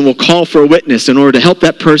person will call for a witness in order to help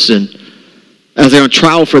that person as they're on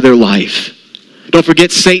trial for their life. Don't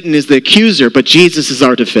forget, Satan is the accuser, but Jesus is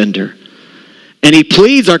our defender. And he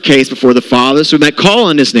pleads our case before the Father so we might call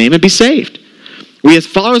on his name and be saved. We as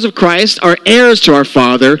followers of Christ are heirs to our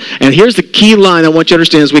Father. And here's the key line I want you to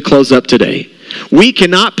understand as we close up today. We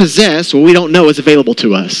cannot possess what we don't know is available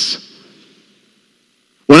to us.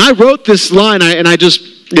 When I wrote this line, I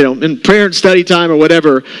just, in prayer and study time or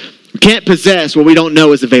whatever, we can't possess what we don't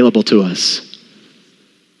know is available to us.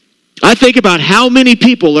 I think about how many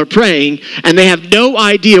people are praying and they have no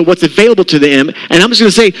idea what's available to them. And I'm just going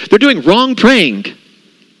to say, they're doing wrong praying.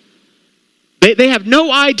 They have no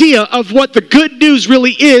idea of what the good news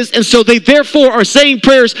really is. And so they therefore are saying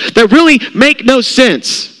prayers that really make no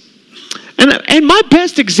sense. And my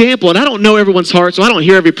best example, and I don't know everyone's heart, so I don't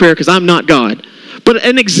hear every prayer because I'm not God. But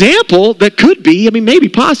an example that could be, maybe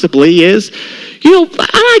possibly is,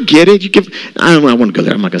 I get it. I don't want to go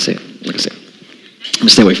there. I'm not going to say it. I'm going to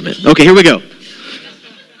stay away from it. Okay, here we go.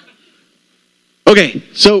 Okay,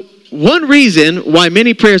 so one reason why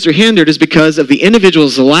many prayers are hindered is because of the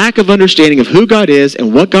individual's lack of understanding of who God is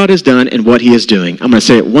and what God has done and what he is doing. I'm going to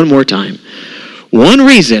say it one more time. One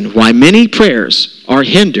reason why many prayers are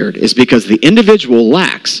hindered is because the individual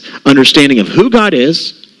lacks understanding of who God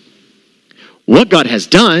is, what God has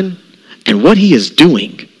done, and what he is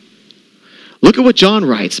doing. Look at what John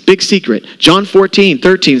writes, big secret. John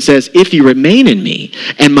 14:13 says, if you remain in me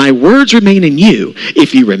and my words remain in you,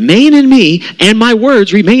 if you remain in me and my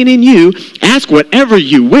words remain in you, ask whatever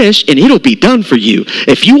you wish and it'll be done for you.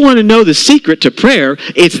 If you want to know the secret to prayer,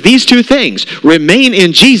 it's these two things. Remain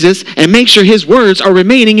in Jesus and make sure his words are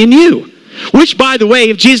remaining in you. Which, by the way,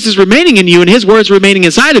 if Jesus is remaining in you and his words are remaining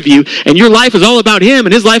inside of you, and your life is all about him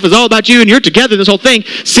and his life is all about you, and you're together in this whole thing,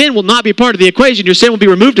 sin will not be part of the equation. Your sin will be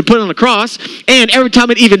removed and put on the cross. And every time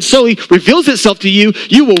it even slowly reveals itself to you,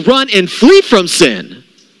 you will run and flee from sin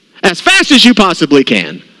as fast as you possibly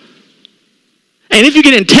can. And if you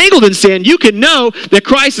get entangled in sin, you can know that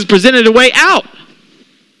Christ has presented a way out.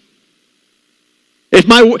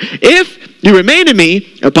 If you remain in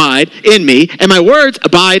me, abide in me, and my words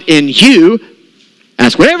abide in you,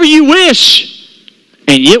 ask whatever you wish,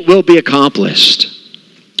 and it will be accomplished.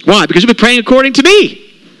 Why? Because you'll be praying according to me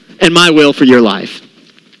and my will for your life.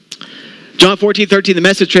 John 14:13, the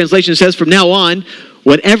Message translation says, from now on,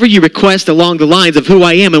 whatever you request along the lines of who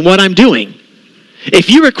I am and what I'm doing. If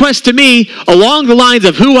you request to me along the lines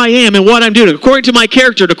of who I am and what I'm doing, according to my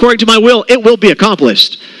character and according to my will, it will be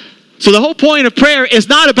accomplished. So the whole point of prayer is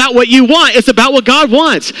not about what you want, it's about what God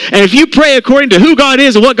wants. And if you pray according to who God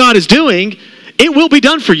is and what God is doing, it will be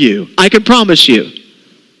done for you. I can promise you.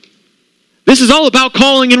 This is all about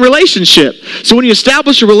calling in relationship. So when you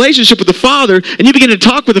establish a relationship with the Father and you begin to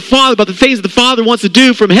talk with the Father about the things that the Father wants to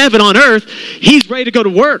do from heaven on earth, he's ready to go to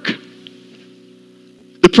work.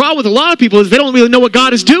 The problem with a lot of people is they don't really know what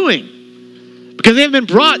God is doing because they haven't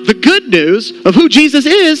been brought the good news of who Jesus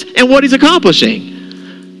is and what he's accomplishing.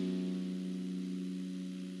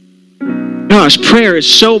 Gosh, prayer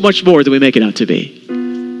is so much more than we make it out to be.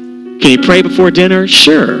 Can you pray before dinner?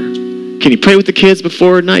 Sure. Can you pray with the kids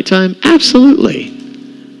before nighttime? Absolutely.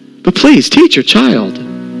 But please, teach your child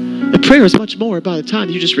that prayer is much more about the time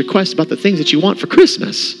you just request about the things that you want for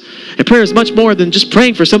Christmas. And prayer is much more than just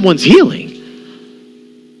praying for someone's healing.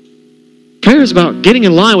 Prayer is about getting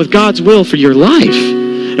in line with God's will for your life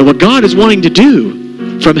and what God is wanting to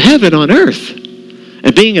do from heaven on earth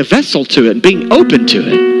and being a vessel to it and being open to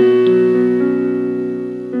it.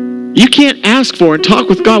 You can't ask for and talk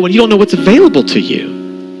with God when you don't know what's available to you.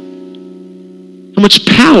 How much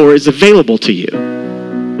power is available to you?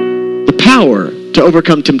 The power to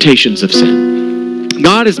overcome temptations of sin.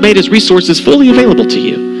 God has made his resources fully available to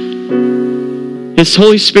you. His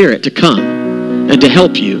Holy Spirit to come and to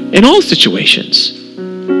help you in all situations,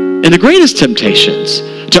 in the greatest temptations,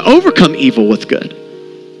 to overcome evil with good.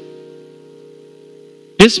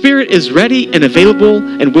 His Spirit is ready and available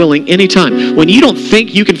and willing anytime. When you don't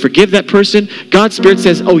think you can forgive that person, God's Spirit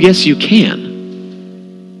says, oh, yes, you can.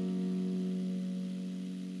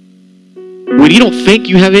 When you don't think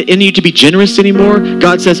you have it in you to be generous anymore,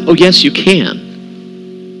 God says, oh, yes, you can.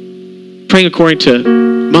 Praying according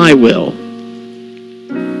to my will.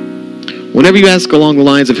 Whenever you ask along the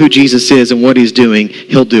lines of who Jesus is and what He's doing,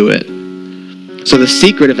 He'll do it. So the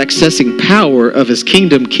secret of accessing power of His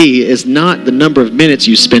kingdom key is not the number of minutes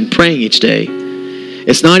you spend praying each day.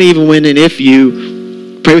 It's not even when and if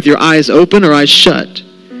you pray with your eyes open or eyes shut.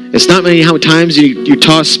 It's not how many times you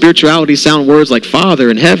toss spirituality sound words like Father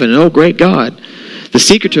in heaven and oh great God. The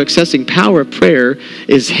secret to accessing power of prayer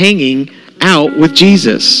is hanging out with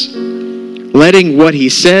Jesus. Letting what He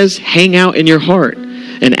says hang out in your heart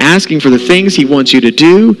and asking for the things He wants you to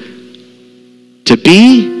do, to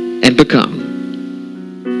be, and become.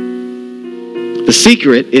 The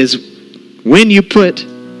secret is when you put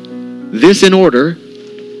this in order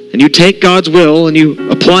and you take God's will and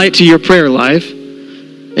you apply it to your prayer life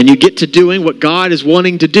and you get to doing what God is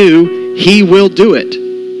wanting to do, He will do it.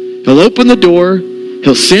 He'll open the door,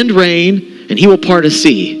 He'll send rain, and He will part a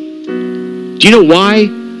sea. Do you know why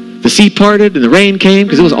the sea parted and the rain came?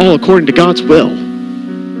 Because it was all according to God's will.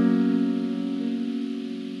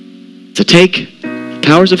 To take the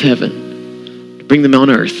powers of heaven, to bring them on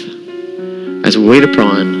earth, as we wait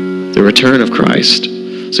upon the return of Christ.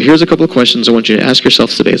 So here's a couple of questions I want you to ask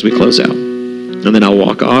yourselves today as we close out. And then I'll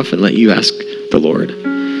walk off and let you ask the Lord.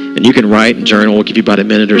 And you can write and journal. We'll give you about a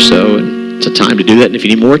minute or so. And it's a time to do that. And if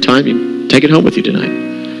you need more time, you take it home with you tonight.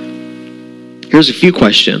 Here's a few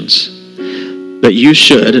questions that you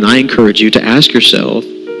should, and I encourage you to ask yourself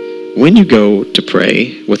when you go to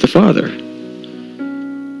pray with the Father,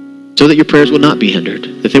 so that your prayers will not be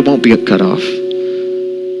hindered, that they won't be cut off.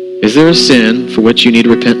 Is there a sin for which you need to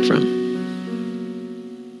repent from?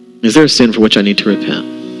 Is there a sin for which I need to repent?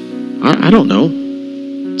 I don't know.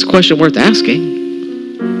 It's a question worth asking.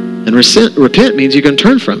 And repent means you're going to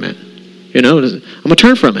turn from it. You know, I'm going to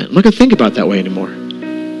turn from it. I'm not going to think about it that way anymore.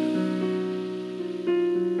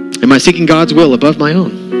 Am I seeking God's will above my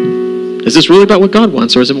own? Is this really about what God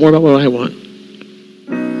wants, or is it more about what I want?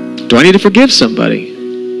 Do I need to forgive somebody?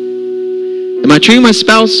 Am I treating my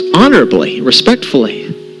spouse honorably, respectfully?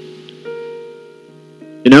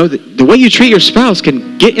 You know, the way you treat your spouse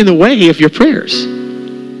can get in the way of your prayers.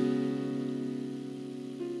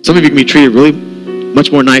 Some of you can be treated really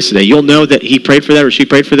much more nice today. You'll know that he prayed for that or she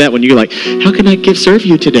prayed for that when you're like, how can I serve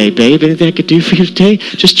you today, babe? Anything I could do for you today?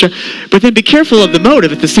 Just try. But then be careful of the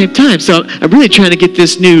motive at the same time. So I'm really trying to get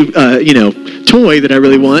this new, toy that I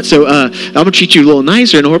really want. So I'm going to treat you a little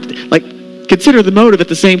nicer and consider the motive at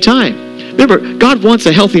the same time. Remember, God wants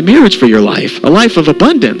a healthy marriage for your life, a life of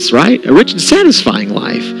abundance, right? A rich and satisfying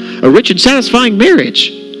life, a rich and satisfying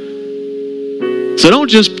marriage. So don't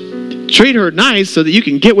just treat her nice so that you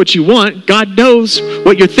can get what you want. God knows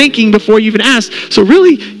what you're thinking before you even ask. So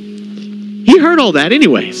really, He heard all that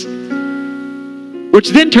anyways,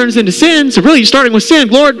 which then turns into sin. So really, you're starting with sin.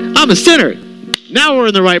 Lord, I'm a sinner. Now we're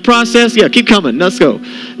in the right process. Yeah, keep coming. Let's go.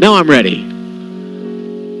 Now I'm ready.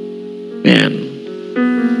 Man.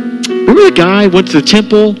 Remember the guy went to the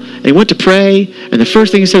temple and he went to pray, and the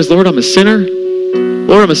first thing he says, Lord, I'm a sinner.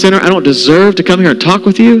 Lord, I'm a sinner. I don't deserve to come here and talk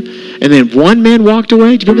with you. And then one man walked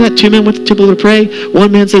away. Do you remember that? Two men went to the temple to pray.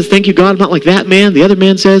 One man says, thank you, God. I'm not like that man. The other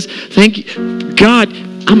man says, thank you, God,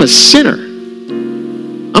 I'm a sinner.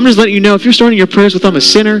 I'm just letting you know, if you're starting your prayers with I'm a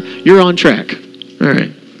sinner, you're on track. All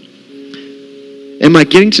right. Am I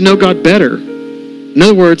getting to know God better? In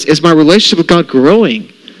other words, is my relationship with God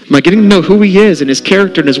growing? Am I getting to know who He is and His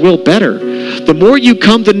character and His will better? The more you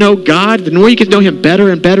come to know God, the more you get to know Him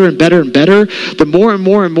better and better and better and better, the more and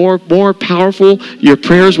more and more powerful your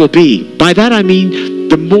prayers will be. By that I mean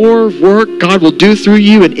the more work God will do through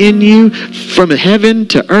you and in you from heaven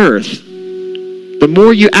to earth. The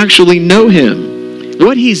more you actually know Him,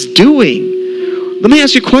 what He's doing. Let me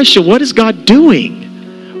ask you a question. What is God doing?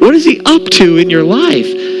 What is He up to in your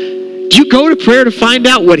life? Do you go to prayer to find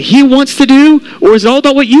out what He wants to do, or is it all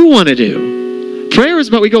about what you want to do? Prayer is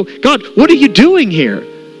about we go, God, what are you doing here?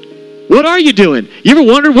 What are you doing? You ever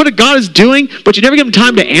wondered what God is doing, but you never give Him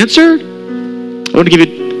time to answer? I want to give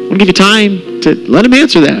you time to let Him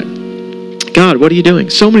answer that. God, what are you doing?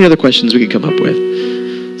 So many other questions we could come up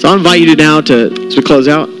with. So I'll invite you now as we close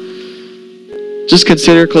out, just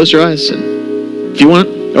consider, close your eyes. And if you want,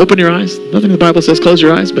 open your eyes. Nothing in the Bible says close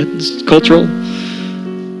your eyes, but it's cultural.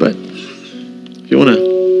 But if you want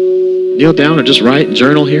to kneel down or just write and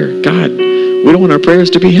journal here. God, we don't want our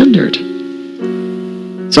prayers to be hindered.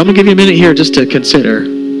 So I'm going to give you a minute here just to consider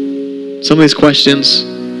some of these questions,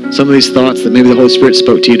 some of these thoughts that maybe the Holy Spirit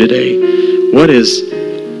spoke to you today. What is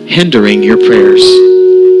hindering your prayers?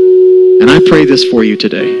 And I pray this for you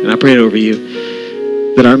today, and I pray it over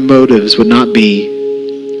you, that our motives would not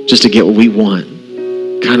be just to get what we want.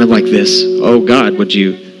 Kind of like this, oh God, would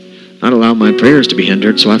you not allow my prayers to be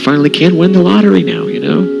hindered so I finally can win the lottery now, you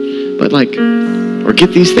know? But like, or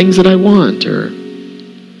get these things that I want, or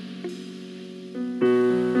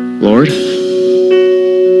Lord,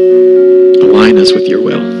 align us with your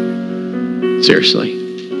will. Seriously.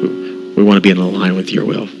 We want to be in line with your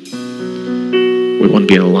will. We want to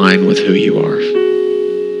be in line with who you are.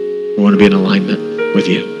 We want to be in alignment with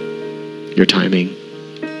you, your timing.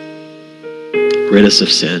 Rid us of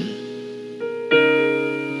sin.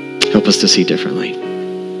 Help us to see differently.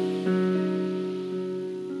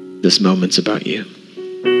 This moment's about you.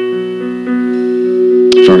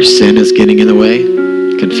 If our sin is getting in the way,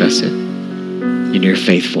 confess it. And you're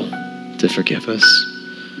faithful to forgive us.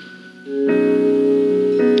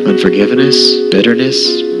 Unforgiveness,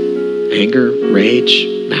 bitterness, anger, rage,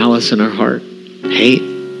 malice in our heart, hate,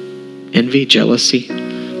 envy, jealousy,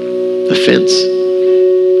 offense.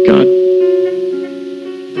 God,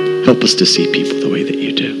 help us to see people the way that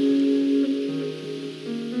you do.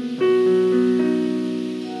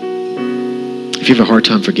 If you have a hard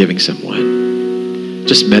time forgiving someone,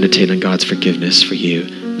 just meditate on God's forgiveness for you.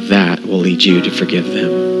 That will lead you to forgive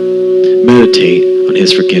them. Meditate on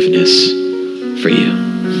his forgiveness for you.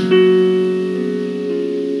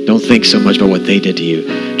 Don't think so much about what they did to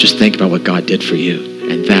you. Just think about what God did for you,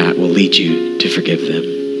 and that will lead you to forgive them.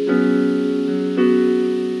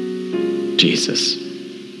 Jesus.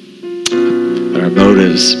 Let our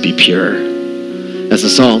motives be pure. As the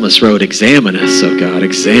psalmist wrote, examine us, oh God,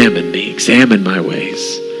 examine me, examine my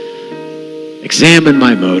ways. Examine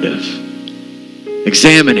my motive.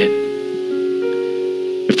 Examine it.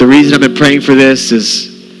 If the reason I've been praying for this is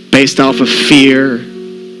based off of fear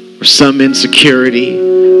or some insecurity,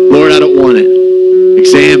 Lord, I don't want it.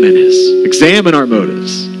 Examine us. Examine our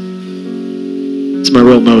motives. It's my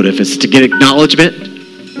real motive. It's to get acknowledgement.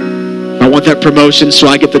 I want that promotion so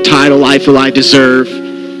I get the title I feel I deserve.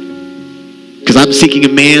 Because I'm seeking a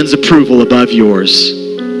man's approval above yours.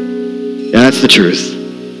 Yeah, that's the truth.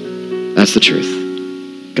 That's the truth.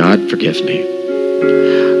 God, forgive me.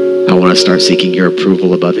 I want to start seeking your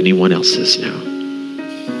approval above anyone else's now.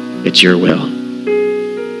 It's your will.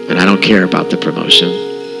 And I don't care about the promotion.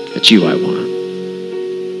 It's you I want.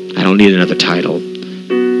 I don't need another title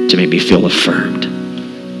to make me feel affirmed.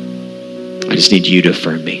 I just need you to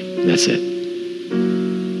affirm me. And that's it.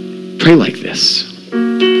 Pray like this.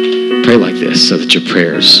 Pray like this so that your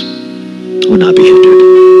prayers will not be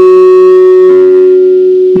hindered.